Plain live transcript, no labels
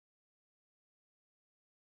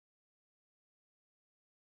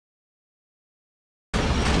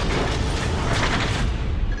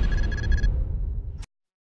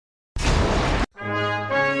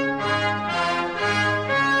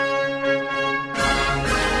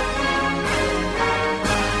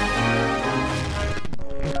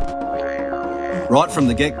Right from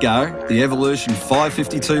the get-go, the Evolution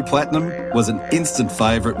 552 Platinum was an instant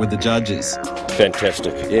favourite with the judges.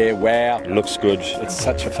 Fantastic. Yeah, wow. It looks good. It's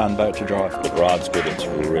such a fun boat to drive. The ride's good. It's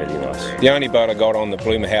really nice. The only boat I got on that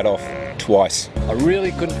blew my hat off twice. I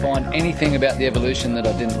really couldn't find anything about the Evolution that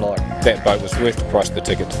I didn't like. That boat was worth the price of the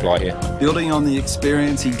ticket to fly here. Building on the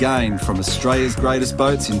experience he gained from Australia's greatest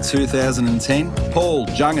boats in 2010, Paul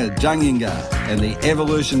Junga Junginga and the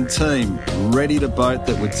Evolution team ready to boat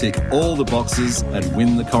that would tick all the boxes and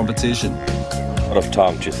win the competition. A lot of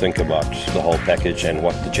time to think about the whole package and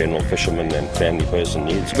what the general fisherman and family person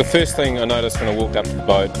needs. The first thing I noticed when I walked up to the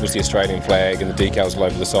boat was the Australian flag and the decals all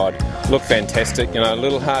over the side. Looked fantastic, a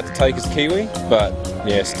little hard to take as Kiwi, but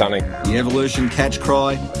yeah, stunning. The Evolution catch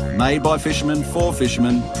cry, made by fishermen for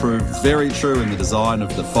fishermen, proved very true in the design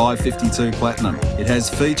of the 552 Platinum. It has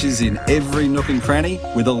features in every nook and cranny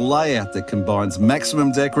with a layout that combines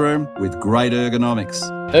maximum deck room with great ergonomics.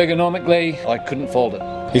 Ergonomically, I couldn't fault it.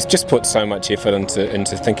 He's just put so much effort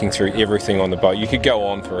into thinking through everything on the boat. You could go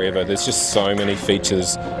on forever. There's just so many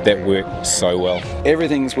features that work so well.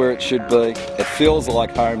 Everything's where it should be. It feels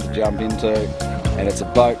like home to jump into, and it's a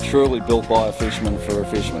boat truly built by a fisherman for a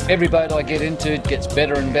fisherman. Every boat I get into gets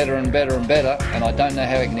better and better and better and better, and I don't know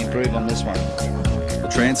how I can improve on this one. The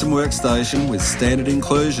transom workstation with standard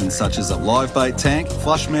inclusions such as a live bait tank,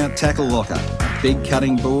 flush mount tackle locker, big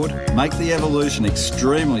cutting board make the Evolution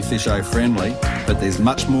extremely fisho friendly, but there's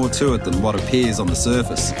much more to it than what appears on the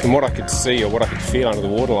surface. From what I could see or what I could feel under the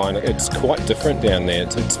waterline, it's quite different down there.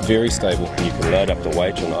 It's very stable. You can load up the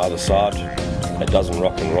weight on either side. It doesn't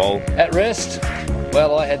rock and roll. At rest,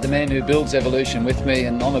 well, I had the man who builds Evolution with me,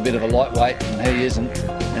 and I'm a bit of a lightweight and he isn't,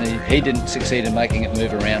 and he didn't succeed in making it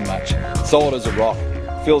move around much. Solid as a rock.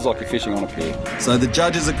 Feels like you're fishing on a pier. So the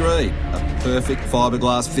judges agreed, a perfect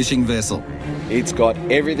fiberglass fishing vessel. It's got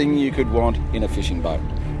everything you could want in a fishing boat.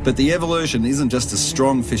 But the Evolution isn't just a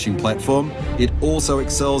strong fishing platform, it also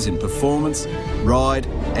excels in performance, ride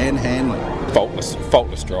and handling.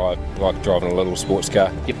 Faultless drive, like driving a little sports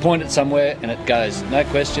car. You point it somewhere and it goes, no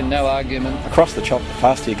question, no argument. Across the chop, the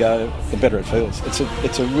faster you go, the better it feels.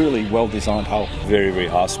 It's a really well-designed hull. Very, very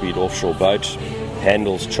high-speed offshore boat.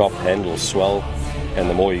 Handles chop, handles swell, and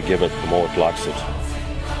the more you give it, the more it likes it.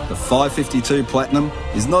 The 552 Platinum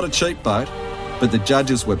is not a cheap boat, but the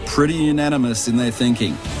judges were pretty unanimous in their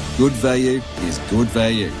thinking. Good value is good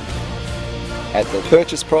value. At the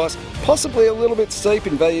purchase price, possibly a little bit steep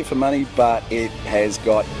in value for money, but it has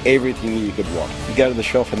got everything you could want. You go to the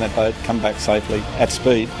shelf in that boat, come back safely at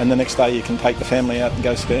speed, and the next day you can take the family out and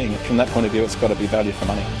go skiing. From that point of view, it's got to be value for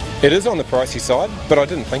money. It is on the pricey side, but I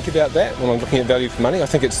didn't think about that when I'm looking at value for money. I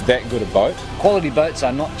think it's that good a boat. Quality boats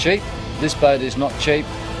are not cheap. This boat is not cheap,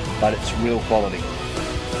 but it's real quality.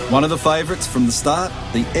 One of the favourites from the start,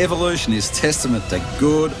 the Evolution is testament to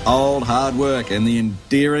good old hard work and the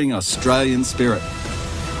endearing Australian spirit.